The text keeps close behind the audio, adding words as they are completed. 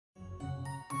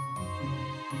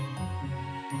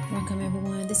Welcome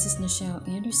everyone, this is Nichelle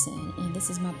Anderson and this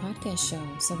is my podcast show,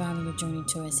 Surviving Your Journey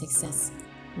Towards Success.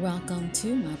 Welcome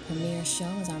to my premiere show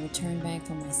as I return back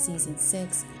from my season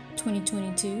 6,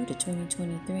 2022 to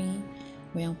 2023,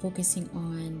 where I'm focusing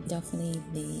on definitely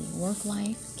the work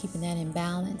life, keeping that in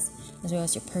balance, as well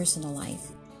as your personal life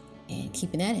and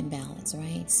keeping that in balance,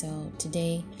 right? So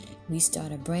today we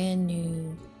start a brand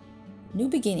new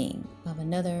beginning of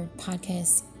another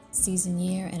podcast season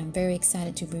year, and I'm very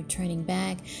excited to be returning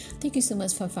back. Thank you so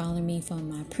much for following me from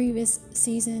my previous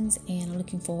seasons, and I'm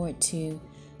looking forward to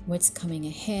what's coming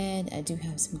ahead. I do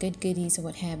have some good goodies or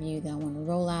what have you that I want to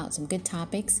roll out, some good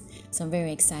topics, so I'm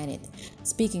very excited.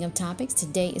 Speaking of topics,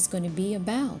 today is going to be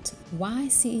about why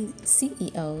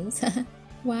CEOs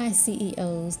why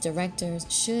CEOs, directors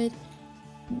should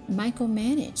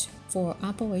micromanage for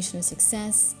operational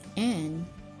success and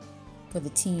for the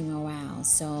team morale.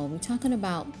 So we're talking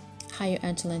about higher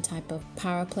echelon type of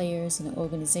power players in the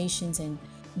organizations, and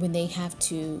when they have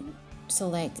to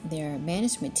select their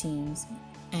management teams.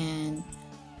 And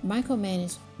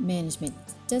micromanagement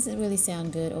doesn't really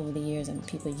sound good over the years. I mean,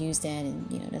 people use that, and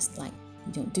that's like,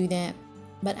 you don't do that.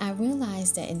 But I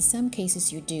realized that in some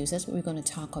cases you do. So that's what we're going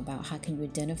to talk about. How can you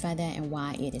identify that and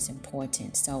why it is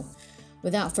important? So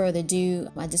without further ado,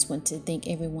 I just want to thank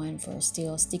everyone for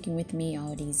still sticking with me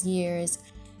all these years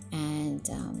and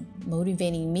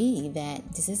motivating me that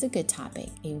this is a good topic.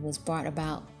 It was brought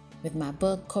about with my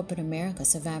book, Corporate America,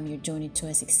 Surviving Your Journey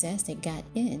Towards Success, that got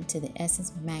into the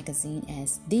Essence magazine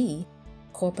as the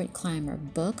Corporate Climber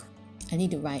book. I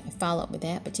need to write a follow-up with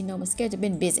that, but my schedule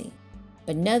been busy.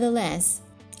 But nonetheless,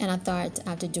 and I thought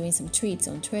after doing some tweets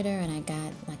on Twitter and I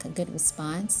got like a good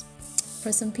response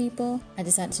for some people, I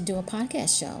decided to do a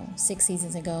podcast show 6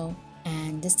 seasons ago,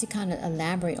 and just to kind of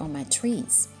elaborate on my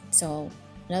tweets. So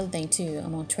another thing too,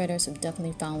 I'm on Twitter, so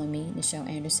definitely follow me, Nichelle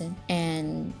Anderson,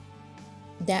 and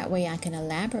that way I can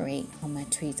elaborate on my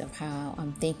tweets of how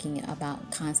I'm thinking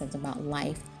about concepts about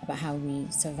life, about how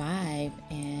we survive,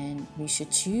 and we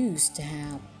should choose to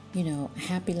have a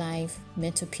happy life,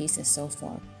 mental peace, and so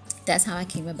forth. That's how I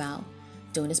came about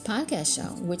doing this podcast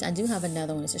show, which I do have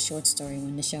another one. It's a short story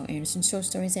one, Nichelle Anderson Short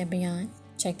Stories and Beyond.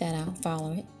 Check that out,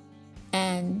 follow it.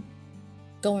 And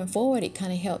going forward, it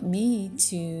kind of helped me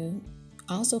to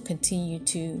also continue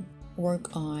to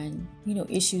work on,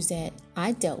 issues that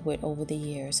I dealt with over the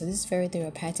years. So this is very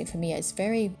therapeutic for me.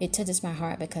 It touches my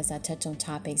heart because I touch on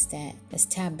topics that is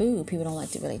taboo. People don't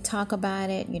like to really talk about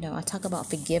it. I talk about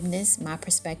forgiveness, my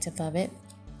perspective of it,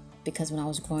 because when I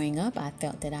was growing up, I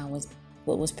felt that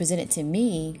what was presented to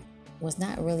me was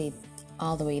not really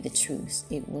all the way the truth.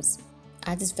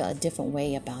 I just felt a different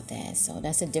way about that. So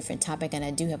that's a different topic, and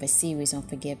I do have a series on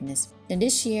forgiveness. And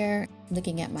this year,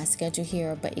 looking at my schedule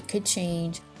here, but it could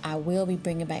change, I will be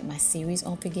bringing back my series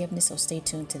on forgiveness, so stay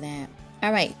tuned to that.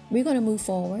 All right, we're going to move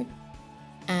forward.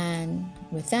 And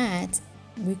with that,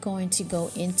 we're going to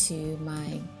go into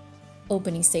my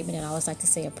opening statement that I always like to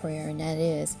say a prayer, and that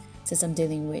is, since I'm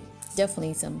dealing with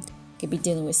could be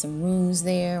dealing with some runes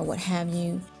there, what have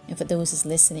you. And for those that's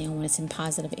listening, I want to send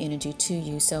positive energy to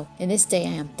you. So in this day,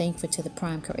 I am thankful to the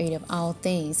prime creator of all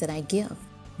things that I give.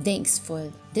 Thanks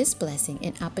for this blessing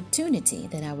and opportunity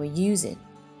that I will use it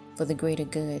for the greater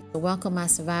good. So welcome my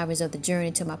survivors of the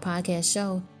journey to my podcast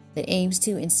show that aims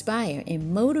to inspire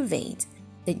and motivate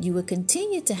that you will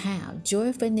continue to have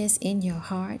joyfulness in your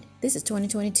heart. This is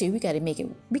 2022. We got to make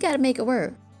it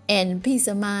work. And peace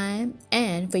of mind,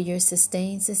 and for your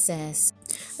sustained success.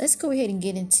 Let's go ahead and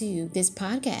get into this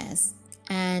podcast.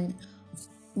 And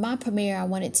my premiere, I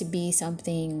want it to be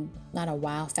something, not a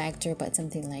wow factor, but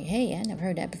something like, hey, I never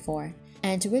heard that before.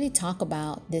 And to really talk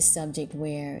about this subject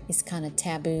where it's kind of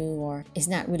taboo, or it's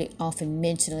not really often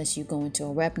mentioned unless you go into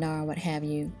a webinar or what have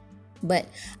you. But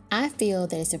I feel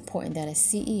that it's important that a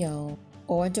CEO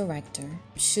or a director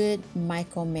should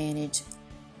micromanage,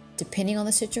 depending on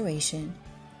the situation,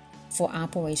 for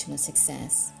operational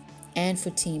success and for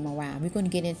team morale. We're going to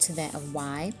get into that of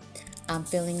why I'm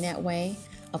feeling that way.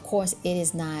 Of course, it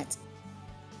is not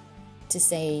to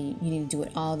say you need to do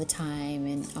it all the time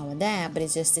and all of that, but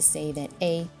it's just to say that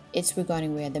it's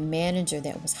regarding where the manager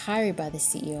that was hired by the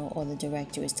CEO or the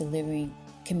director is delivering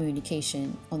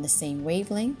communication on the same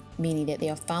wavelength, meaning that they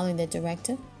are following the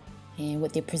directive, and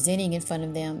what they're presenting in front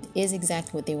of them is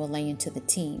exactly what they will lay into the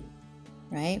team,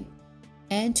 right?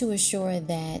 And to assure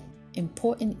that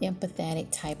important empathetic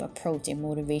type approach and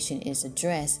motivation is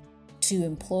addressed to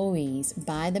employees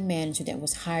by the manager that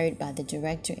was hired by the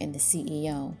director and the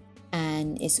CEO,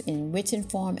 and it's in written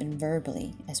form and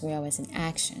verbally as well as in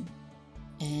action.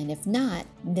 And if not,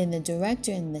 then the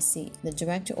director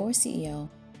or CEO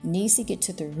needs to get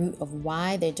to the root of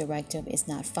why their directive is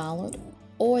not followed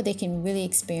or they can really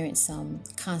experience some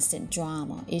constant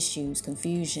drama, issues,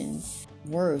 confusion.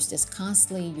 Worse, it's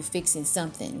constantly you're fixing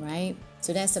something, right?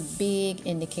 So that's a big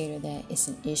indicator that it's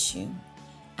an issue.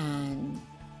 And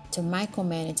to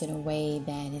micromanage in a way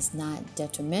that is not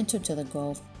detrimental to the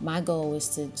growth, my goal is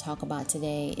to talk about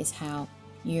today is how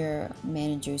your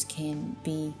managers can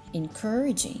be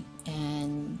encouraging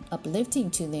and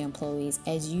uplifting to their employees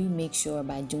as you make sure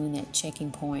by doing that checking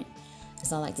point,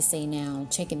 as I like to say now,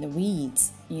 checking the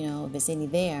weeds, if it's any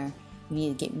there, you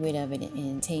need to get rid of it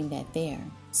and tame that there.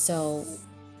 So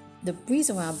the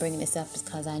reason why I'm bringing this up is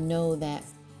because I know that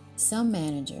some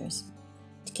managers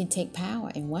can take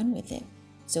power and run with it.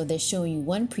 So they're showing you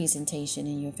one presentation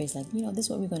in your face, like, this is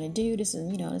what we're going to do. This is,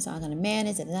 this is how I'm going to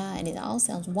manage it. And it all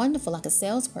sounds wonderful, like a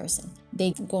salesperson.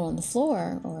 They go on the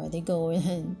floor or they go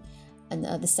in on the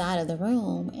other side of the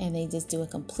room and they just do a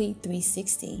complete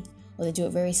 360, or they do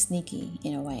it very sneaky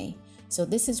in a way. So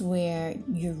this is where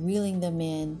you're reeling them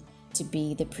in to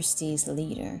be the prestige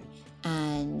leader,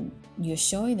 and you're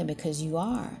showing them because you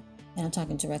are. And I'm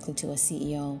talking directly to a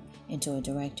CEO and to a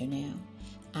director now.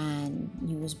 And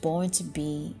you was born to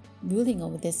be ruling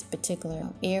over this particular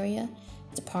area,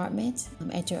 department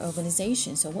at your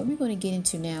organization. So what we're going to get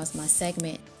into now is my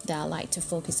segment that I like to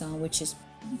focus on, which is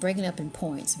breaking up in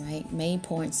points, right? Main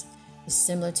points is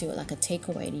similar to like a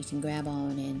takeaway that you can grab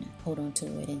on and hold on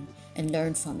to it and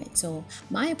learn from it. So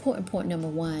my important point number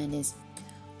one is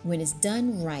when it's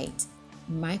done right,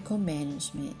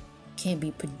 micromanagement can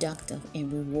be productive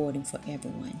and rewarding for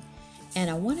everyone. And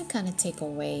I want to kind of take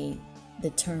away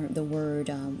the word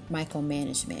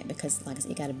micromanagement, because like I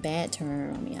said, it got a bad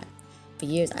term. For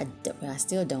years I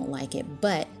still don't like it.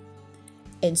 But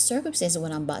in circumstances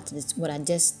what I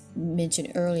just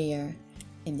mentioned earlier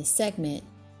in the segment,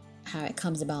 how it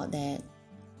comes about that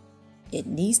it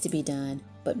needs to be done.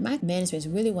 But micromanagement is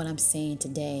really what I'm saying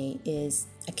today is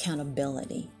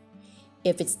accountability.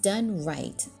 If it's done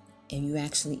right and you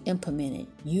actually implement it,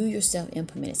 you yourself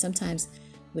implement it. Sometimes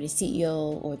with a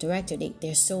CEO or director,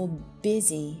 they're so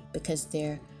busy because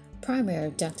their primary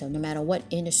objective, no matter what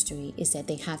industry, is that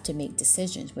they have to make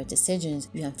decisions. With decisions,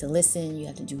 you have to listen, you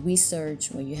have to do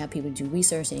research, where you have people do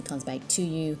research and it comes back to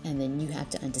you, and then you have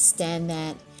to understand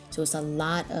that. So it's a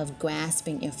lot of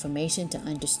grasping information to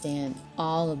understand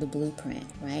all of the blueprint,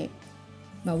 right?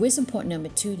 My wisdom point number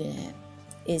 2 to that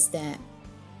is that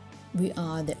we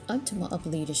are the ultimate of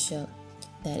leadership,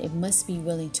 that it must be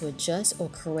willing to adjust or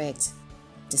correct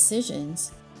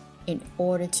decisions in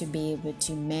order to be able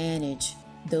to manage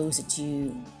those that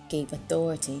you gave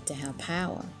authority to have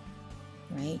power,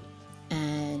 right?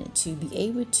 And to be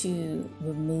able to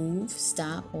remove,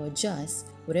 stop, or adjust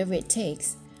whatever it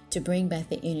takes to bring back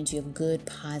the energy of good,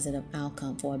 positive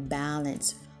outcome for a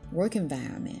balanced work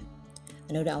environment.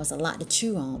 I know that was a lot to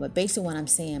chew on, but basically what I'm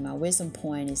saying, my wisdom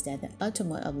point is that the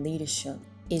ultimate of leadership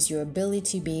is your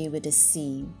ability to be able to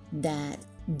see that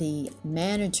the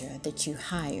manager that you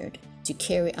hired to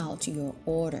carry out your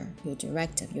order, your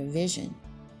directive, your vision,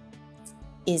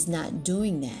 is not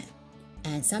doing that.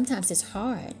 And sometimes it's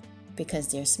hard because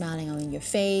they're smiling on your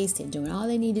face, they're doing all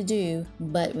they need to do,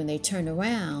 but when they turn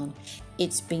around,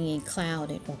 it's being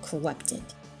clouded or corrupted.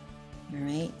 All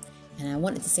right? And I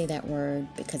wanted to say that word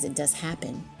because it does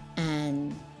happen.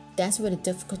 And that's where the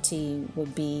difficulty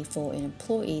would be for an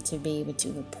employee to be able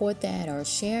to report that or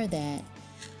share that,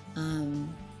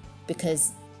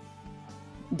 because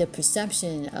the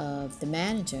perception of the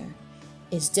manager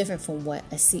is different from what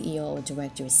a CEO or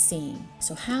director is seeing.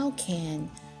 So how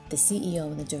can the CEO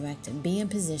and the director be in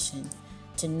position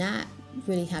to not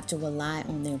really have to rely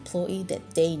on the employee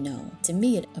that they know? To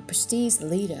me, a prestige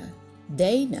leader,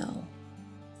 they know,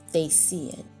 they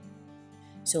see it.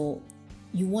 So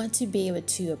you want to be able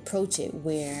to approach it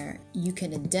where you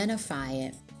can identify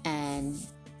it and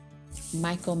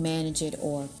micromanage it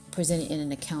or present it in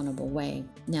an accountable way.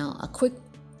 Now, a quick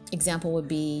example would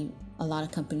be a lot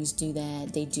of companies do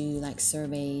that. They do like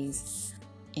surveys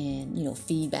and,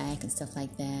 feedback and stuff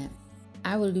like that.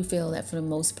 I really feel that for the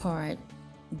most part,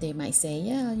 they might say,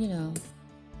 yeah,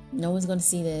 no one's going to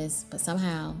see this, but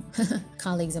somehow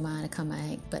colleagues of mine come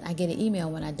back, but I get an email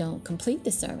when I don't complete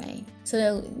the survey.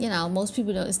 So, most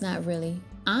people don't, it's not really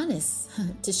honest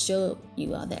to show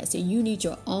you all that. So you need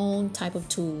your own type of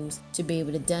tools to be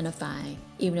able to identify,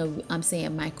 even though I'm saying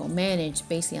micromanage,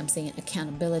 basically I'm saying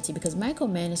accountability, because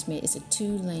micromanagement is a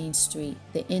 2-lane street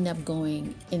that end up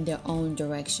going in their own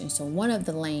direction. So one of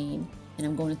the lane, and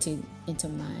I'm going into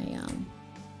my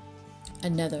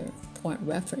another point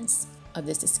reference of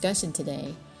this discussion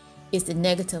today, is the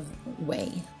negative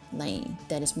lane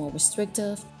that is more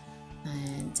restrictive,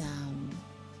 and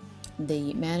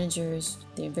the managers,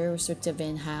 they're very restrictive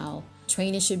in how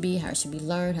training should be, how it should be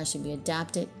learned, how it should be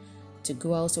adapted to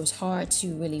grow. So it's hard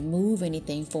to really move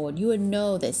anything forward. You would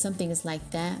know that something is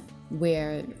like that,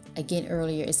 where again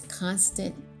earlier, it's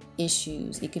constant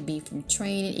issues. It could be from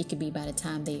training, it could be by the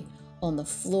time they on the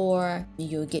floor.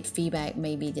 You'll get feedback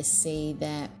maybe to say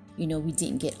that, we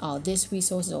didn't get all this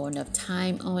resources or enough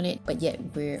time on it, but yet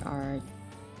we are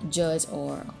judged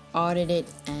or audited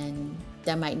and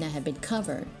that might not have been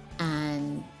covered.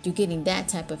 And you're getting that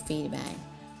type of feedback.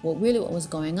 What was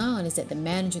going on is that the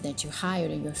manager that you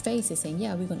hired in your face is saying,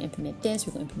 yeah, we're going to implement this,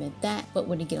 we're going to implement that. But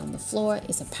when you get on the floor,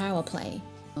 it's a power play.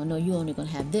 Oh no, you're only going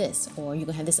to have this, or you're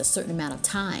going to have this a certain amount of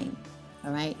time.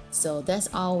 All right. So that's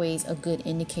always a good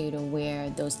indicator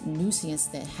where those nuisance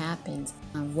that happens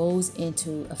rolls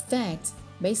into effect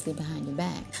basically behind your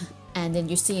back. And then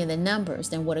you're seeing the numbers.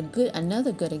 Then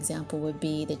another good example would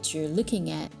be that you're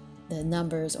looking at the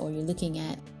numbers, or you're looking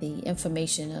at the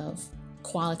information of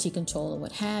quality control or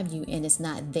what have you, and it's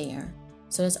not there.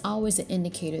 So there's always an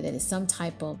indicator that it's some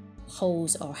type of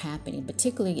holes are happening,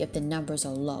 particularly if the numbers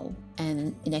are low.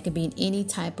 And that could be in any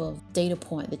type of data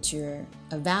point that you're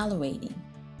evaluating.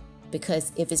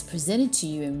 Because if it's presented to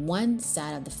you in one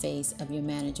side of the face of your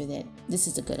manager that this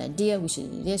is a good idea, we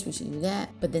should do this, we should do that,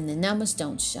 but then the numbers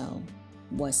don't show,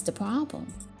 what's the problem?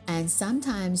 And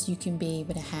sometimes you can be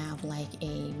able to have like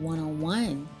a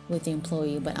one-on-one with the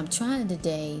employee, but I'm trying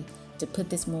today to put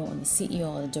this more on the CEO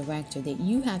or the director, that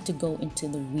you have to go into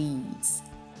the weeds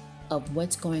of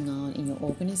what's going on in your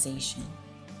organization,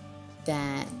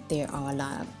 that there are a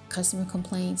lot of customer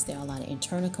complaints, there are a lot of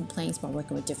internal complaints by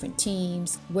working with different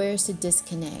teams. Where's the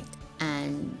disconnect?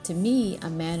 And to me, a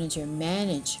manager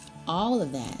manage all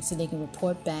of that so they can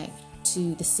report back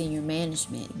to the senior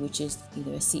management, which is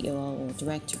either a CEO or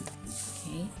director.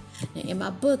 Okay. Now, in my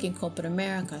book, In Corporate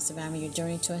America, Surviving Your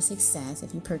Journey to Success,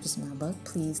 if you purchase my book,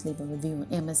 please leave a review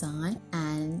on Amazon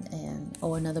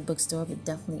or another bookstore, but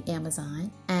definitely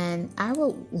Amazon. And I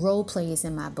wrote role plays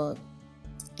in my book.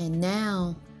 And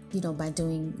now, by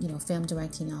doing, film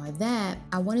directing and all of that,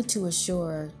 I wanted to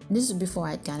assure, this is before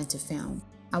I got into film,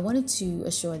 I wanted to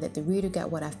assure that the reader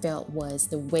got what I felt was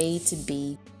the way to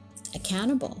be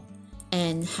accountable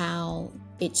and how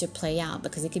it should play out,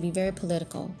 because it could be very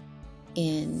political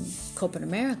in corporate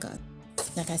America.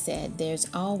 Like I said, there's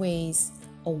always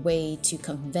a way to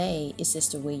convey, it's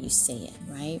just the way you say it,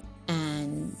 right?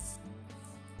 And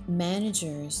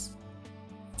managers,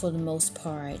 for the most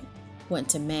part, want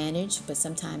to manage, but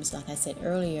sometimes, like I said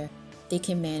earlier, they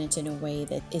can manage in a way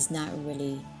that is not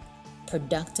really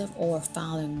productive or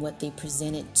following what they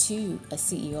presented to a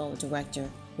CEO or director,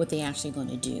 what they actually going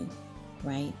to do,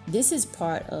 right? This is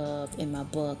part of, in my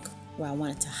book, where I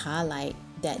wanted to highlight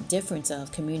that difference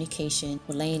of communication,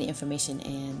 relaying the information,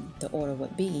 and the order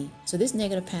would be. So this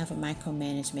negative path of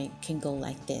micromanagement can go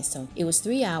like this. So it was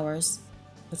 3 hours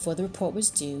before the report was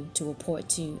due to report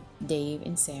to Dave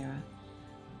and Sarah.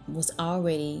 It was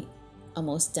already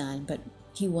almost done, but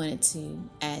he wanted to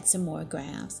add some more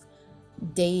graphs.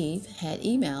 Dave had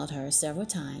emailed her several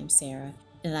times, Sarah,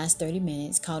 in the last 30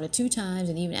 minutes, called her 2 times,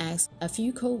 and even asked a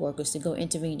few co-workers to go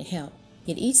intervene to help.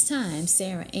 Yet each time,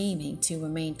 Sarah aiming to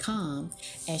remain calm,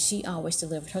 as she always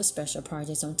delivered her special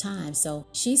projects on time. So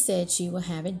she said she will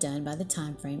have it done by the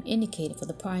time frame indicated for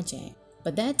the project.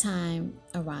 But that time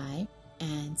arrived,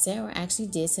 and Sarah actually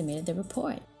did submit the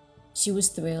report. She was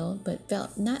thrilled, but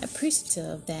felt not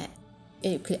appreciative that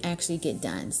it could actually get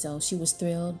done. So she was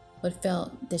thrilled, but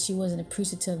felt that she wasn't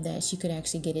appreciative that she could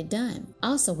actually get it done.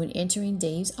 Also, when entering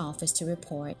Dave's office to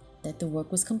report that the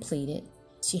work was completed,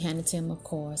 she handed to him, of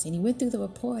course, and he went through the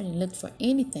report and looked for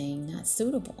anything not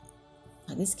suitable.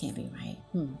 Like, this can't be right.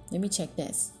 Let me check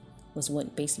this, was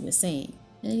what basically was saying.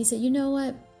 And then he said, you know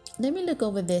what? Let me look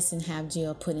over this and have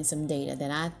Jill put in some data that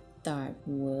I thought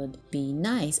would be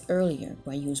nice earlier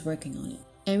while you was working on it.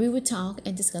 And we would talk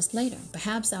and discuss later.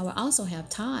 Perhaps I will also have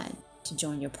Todd to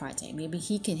join your project. Maybe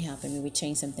he can help and maybe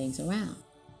change some things around.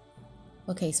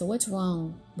 Okay, so what's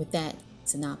wrong with that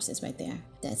synopsis right there,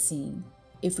 that scene?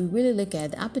 If we really look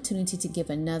at the opportunity to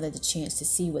give another the chance to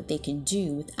see what they can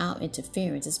do without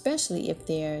interference, especially if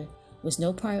there was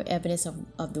no prior evidence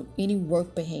of any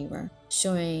work behavior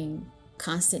showing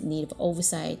constant need of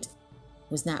oversight,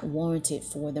 was not warranted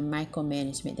for the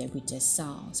micromanagement that we just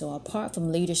saw. So apart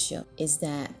from leadership, is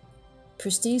that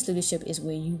prestige leadership is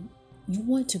where you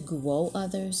want to grow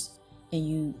others and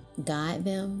you guide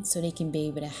them so they can be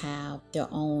able to have their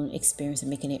own experience and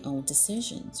making their own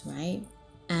decisions, right?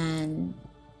 And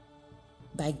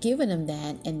by giving them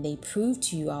that, and they prove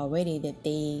to you already that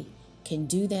they can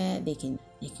do that, they can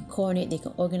coordinate, they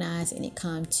can organize, and it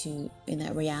comes to in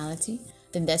that reality,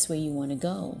 then that's where you want to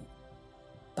go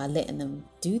by letting them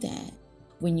do that.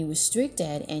 when you restrict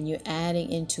that and you're adding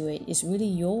into it, it's really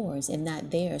yours and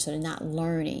not theirs. So they're not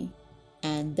learning.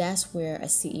 And that's where a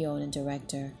CEO and a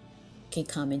director can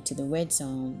come into the red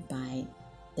zone by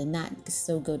the not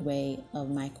so good way of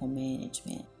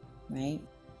micromanagement, right?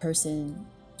 Person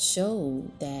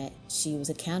showed that she was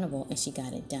accountable and she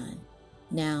got it done.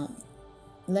 Now,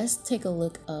 let's take a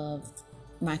look of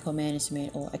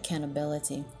micromanagement or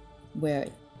accountability where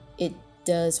it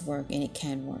does work and it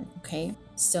can work, okay?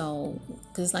 So,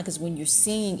 because it's when you're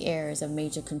seeing areas of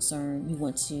major concern, you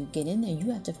want to get in there,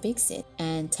 you have to fix it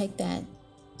and take that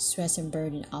stress and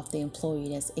burden off the employee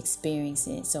that's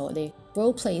experiencing it. So the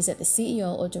role plays that the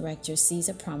CEO or director sees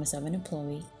a promise of an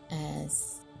employee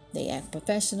as they act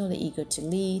professional, they're eager to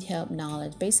lead, help,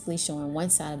 knowledge, basically showing one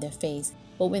side of their face.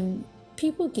 But when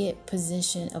people get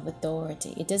position of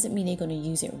authority, it doesn't mean they're going to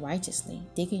use it righteously.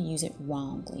 They can use it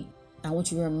wrongly. I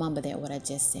want you to remember that what I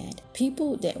just said.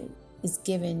 People that is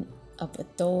given of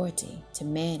authority to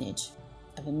manage,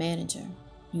 of a manager,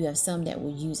 you have some that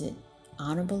will use it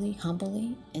honorably,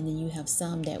 humbly, and then you have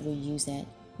some that will use that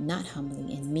not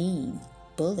humbly and mean,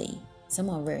 bully. Some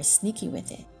are very sneaky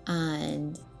with it.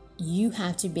 And you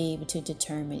have to be able to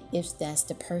determine if that's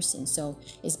the person. So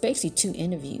it's basically 2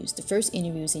 interviews. The first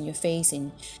interview is in your face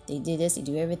and they did this, they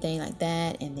do everything like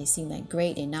that, and they seem like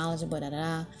great, they're knowledgeable,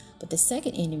 But the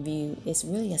second interview is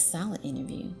really a silent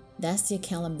interview. That's the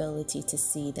accountability to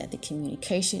see that the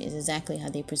communication is exactly how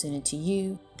they present it to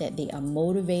you, that they are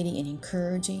motivating and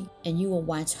encouraging, and you will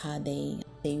watch how they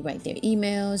write their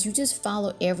emails. You just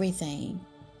follow everything,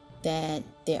 that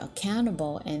they're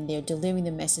accountable and they're delivering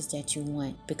the message that you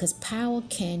want, because power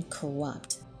can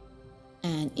corrupt.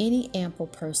 And any ample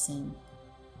person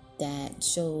that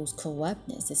shows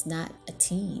corruptness is not a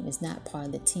team, it's not part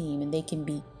of the team, and they can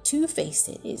be two-faced.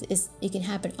 It can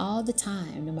happen all the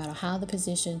time, no matter how the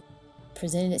position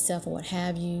presented itself or what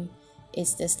have you.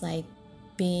 It's just like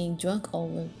being drunk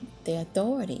over their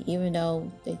authority, even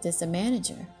though they're just a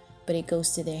manager, but it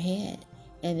goes to their head.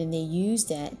 And then they use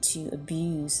that to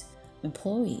abuse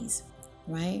employees,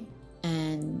 right?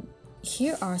 And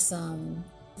here are some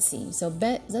scenes. So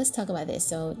let's talk about this.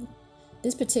 So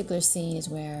this particular scene is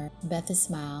where Beth has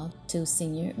smiled to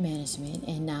senior management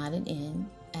and nodded in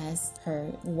as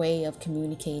her way of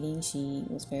communicating. She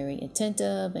was very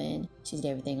attentive and she did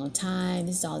everything on time.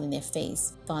 This is all in their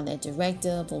face. Found that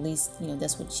directive, or at least,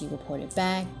 that's what she reported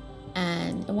back.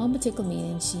 And in one particular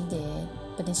meeting she did,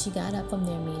 but then she got up from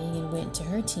their meeting and went to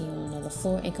her team on another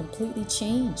floor and completely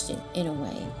changed it in a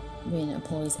way. When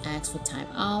employees asked for time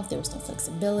off, there was no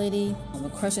flexibility. When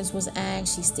questions was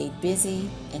asked, she stayed busy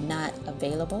and not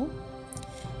available.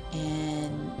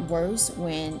 And worse,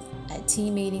 when at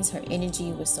team meetings, her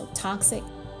energy was so toxic,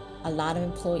 a lot of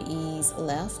employees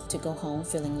left to go home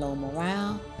feeling low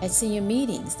morale. At senior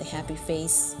meetings, the happy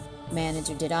face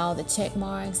manager did all the check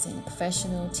marks and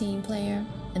professional team player.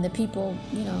 And the people,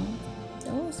 she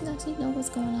know what's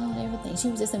going on and everything. She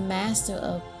was just a master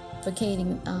of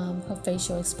placating her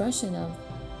facial expression of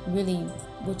really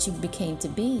what she became to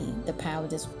be. The power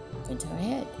just went to her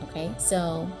head, okay?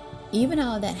 So even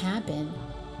all that happened,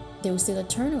 there was still a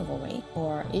turnover rate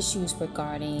or issues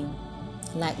regarding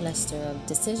lackluster of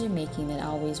decision making that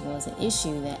always was an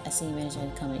issue that a senior manager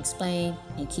had to come and explain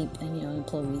and keep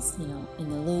employees in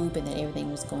the loop, and that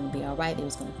everything was going to be all right. They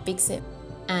was going to fix it,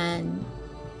 and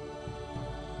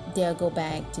they'll go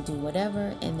back to do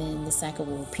whatever, and then the cycle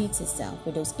will repeat itself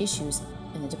with those issues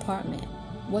in the department.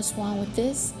 What's wrong with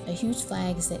this? A huge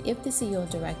flag is that if the CEO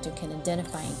director can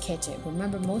identify and catch it,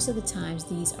 remember most of the times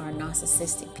these are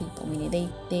narcissistic people,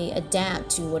 meaning they adapt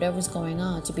to whatever's going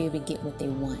on to be able to get what they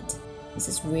want. This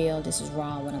is real, this is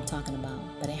raw, what I'm talking about,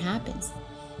 but it happens.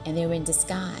 And they're in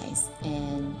disguise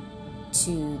and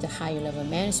to the higher level of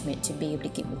management to be able to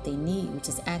get what they need, which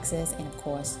is access and, of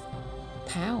course,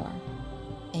 power.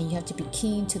 And you have to be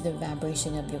keen to the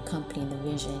vibration of your company and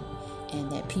the vision, and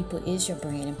that people is your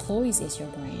brand, employees is your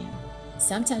brand.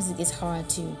 Sometimes it gets hard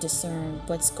to discern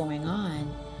what's going on,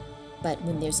 but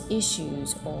when there's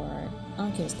issues, or I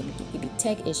don't care if it could be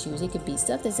tech issues, it could be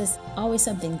stuff that's just always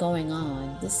something going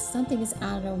on. Something is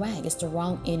out of the whack. It's the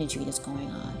wrong energy that's going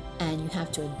on, and you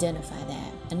have to identify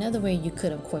that. Another way you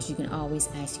could, of course, you can always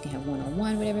ask. You can have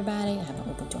one-on-one with everybody, have an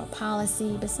open door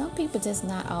policy, but some people just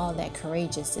not all that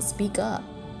courageous to speak up.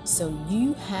 So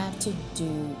you have to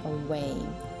do a way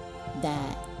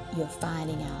that you're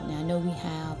finding out. Now I know we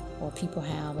have, or people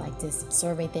have, like this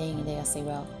survey thing, and they'll say,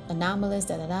 well, anomalous,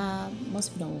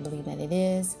 most people don't believe that it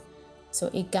is.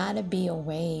 So it gotta be a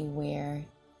way where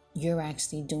you're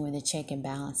actually doing the check and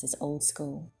balance. It's old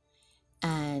school,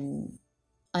 and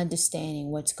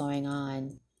understanding what's going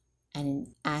on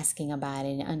and asking about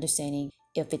it, and understanding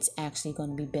if it's actually going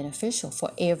to be beneficial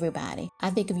for everybody.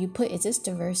 I think if you put, is this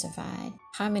diversified?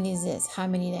 How many is this? How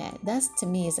many that? That's, to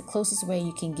me, is the closest way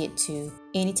you can get to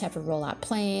any type of rollout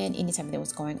plan, any type of thing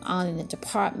what's going on in the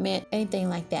department, anything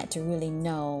like that, to really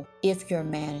know if your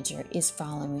manager is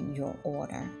following your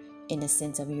order in the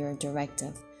sense of your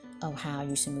directive of how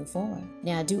you should move forward.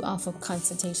 Now, I do offer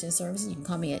consultation services. You can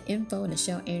call me at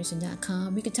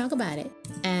info@NichelleAnderson.com. We can talk about it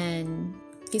and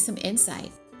get some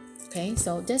insight. Okay,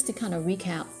 so just to kind of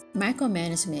recap,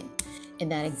 micromanagement in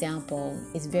that example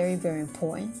is very, very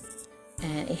important,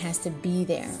 and it has to be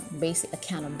there, basic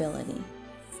accountability.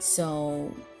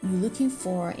 So you're looking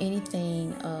for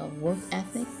anything of work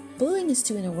ethic. Bullying is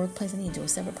too in the workplace. I need to do a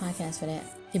separate podcast for that.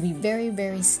 It can be very,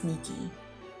 very sneaky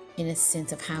in a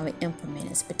sense of how it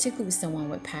implements, particularly with someone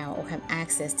with power or have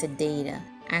access to data,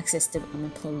 access to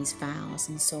employees' files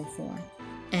and so forth.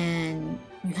 And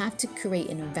you have to create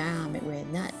an environment where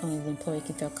not only the employee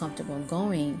can feel comfortable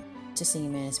going to senior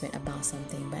management about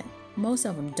something, but most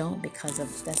of them don't because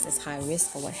of that's just high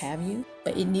risk or what have you.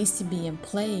 But it needs to be in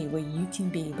play where you can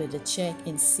be able to check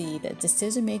and see that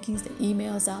decision makings, the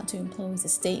emails out to employees, the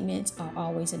statements are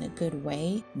always in a good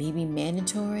way, maybe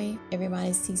mandatory.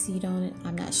 Everybody's CC'd on it,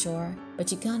 I'm not sure.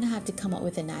 But you kind of have to come up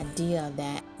with an idea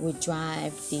that would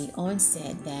drive the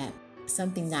onset that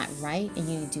something not right and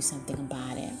you need to do something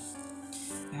about it.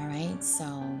 All right,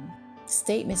 so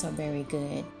statements are very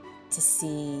good to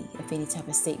see if any type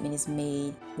of statement is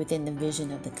made within the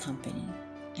vision of the company,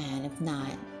 and if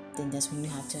not, then that's when you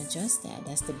have to adjust that.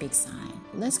 That's the big sign.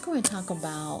 Let's go and talk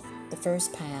about the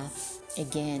first path.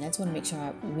 Again, I just want to make sure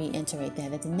I reiterate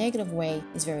that the negative way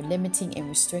is very limiting and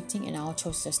restricting, and all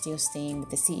choices are still staying with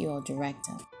the CEO or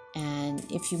director. And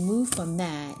if you move from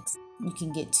that, you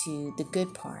can get to the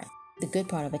good part. The good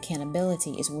part of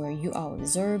accountability is where you are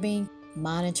observing,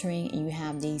 monitoring, and you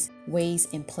have these ways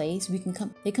in place. They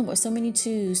come up with so many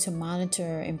tools to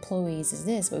monitor employees as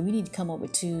this, but we need to come up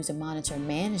with tools to monitor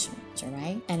management,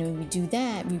 right? And when we do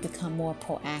that, we become more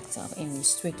proactive and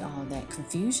restrict all that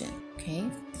confusion, okay?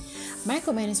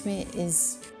 Micromanagement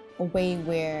is a way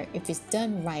where, if it's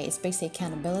done right, it's basically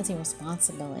accountability and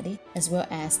responsibility, as well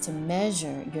as to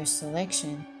measure your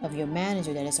selection of your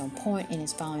manager that is on point and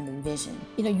is following the vision.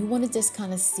 You want to just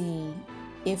kind of see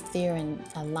if they're in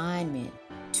alignment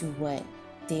to what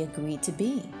they agreed to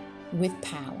be with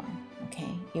power,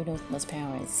 okay? Even though most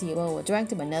power is CEO or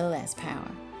director, but nonetheless power.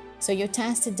 So your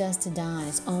task to dusk to dawn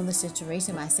is own the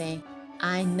situation by saying,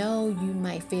 I know you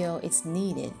might feel it's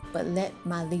needed, but let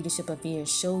my leadership of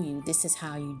years show you this is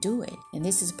how you do it. And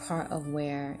this is part of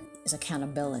where is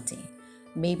accountability.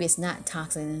 Maybe it's not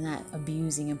toxic and not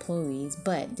abusing employees,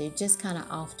 but they're just kind of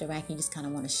off the rack. You just kind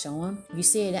of want to show them. If you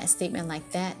say that statement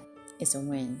like that, it's a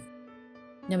win.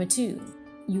 Number 2,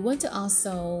 you want to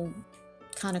also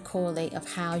kind of correlate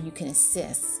of how you can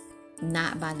assist,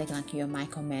 not by looking like you're a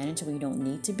micromanager where you don't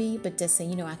need to be, but just say,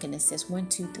 I can assist 1,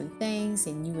 2, 3 things,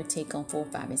 and you would take on 4,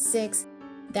 5, and 6.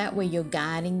 That way you're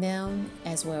guiding them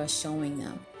as well as showing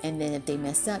them. And then if they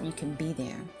mess up, you can be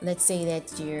there. Let's say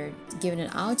that you're giving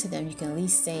it all to them. You can at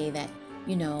least say that,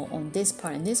 on this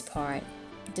part and this part,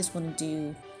 you just want to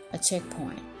do a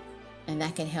checkpoint. And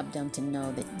that can help them to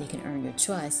know that they can earn your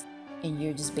trust, and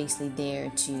you're just basically there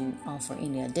to offer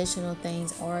any additional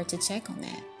things or to check on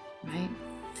that, right?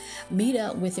 Meet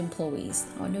up with employees.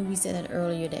 I know we said that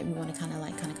earlier that we want to kind of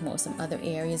come up with some other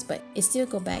areas, but it still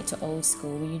go back to old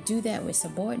school. When you do that with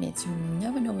subordinates, you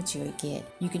never know what you'll get.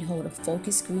 You can hold a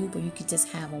focus group, or you could just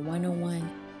have a one-on-one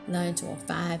lunch or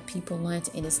 5 people lunch,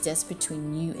 and it's just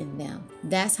between you and them.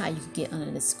 That's how you can get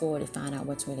under the score to find out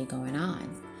what's really going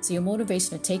on. So your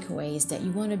motivational takeaway is that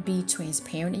you want to be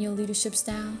transparent in your leadership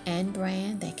style and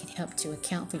brand that can help to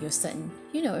account for your sudden,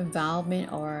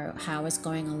 involvement or how it's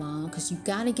going along, because you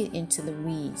got to get into the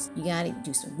weeds. You got to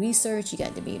do some research. You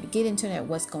got to be able to get into that,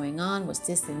 what's going on, what's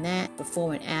this and that,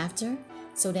 before and after,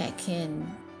 so that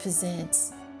can present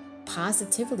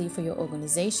positively for your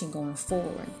organization going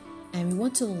forward. And we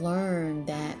want to learn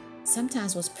that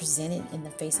sometimes what's presented in the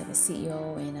face of a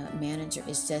CEO and a manager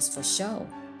is just for show.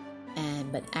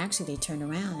 But actually they turn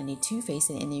around and they two-face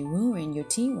it and they ruin your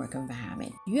teamwork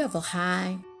environment. You have a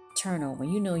high turnover.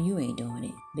 You ain't doing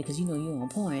it because you're on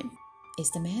point.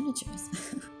 It's the managers.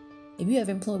 If you have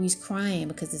employees crying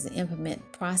because there's an implement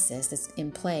process that's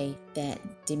in play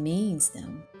that demeans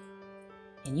them,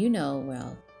 and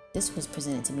this was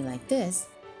presented to me like this,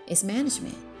 it's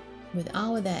management. With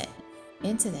all of that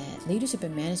into that, leadership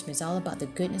and management is all about the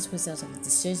goodness results of the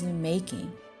decision making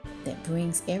that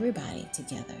brings everybody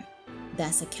together.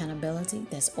 That's accountability,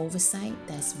 that's oversight,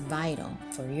 that's vital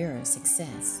for your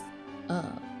success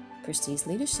of prestige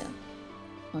leadership.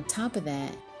 On top of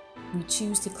that, we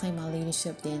choose to claim our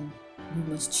leadership, then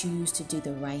we must choose to do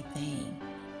the right thing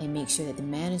and make sure that the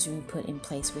manager we put in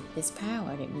place with this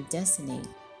power that we designate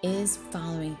is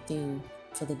following through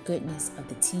for the goodness of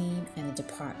the team and the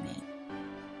department.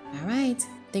 All right.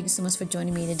 Thank you so much for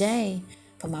joining me today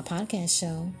for my podcast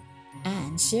show.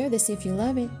 And share this if you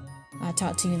love it. I'll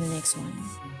talk to you in the next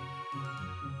one.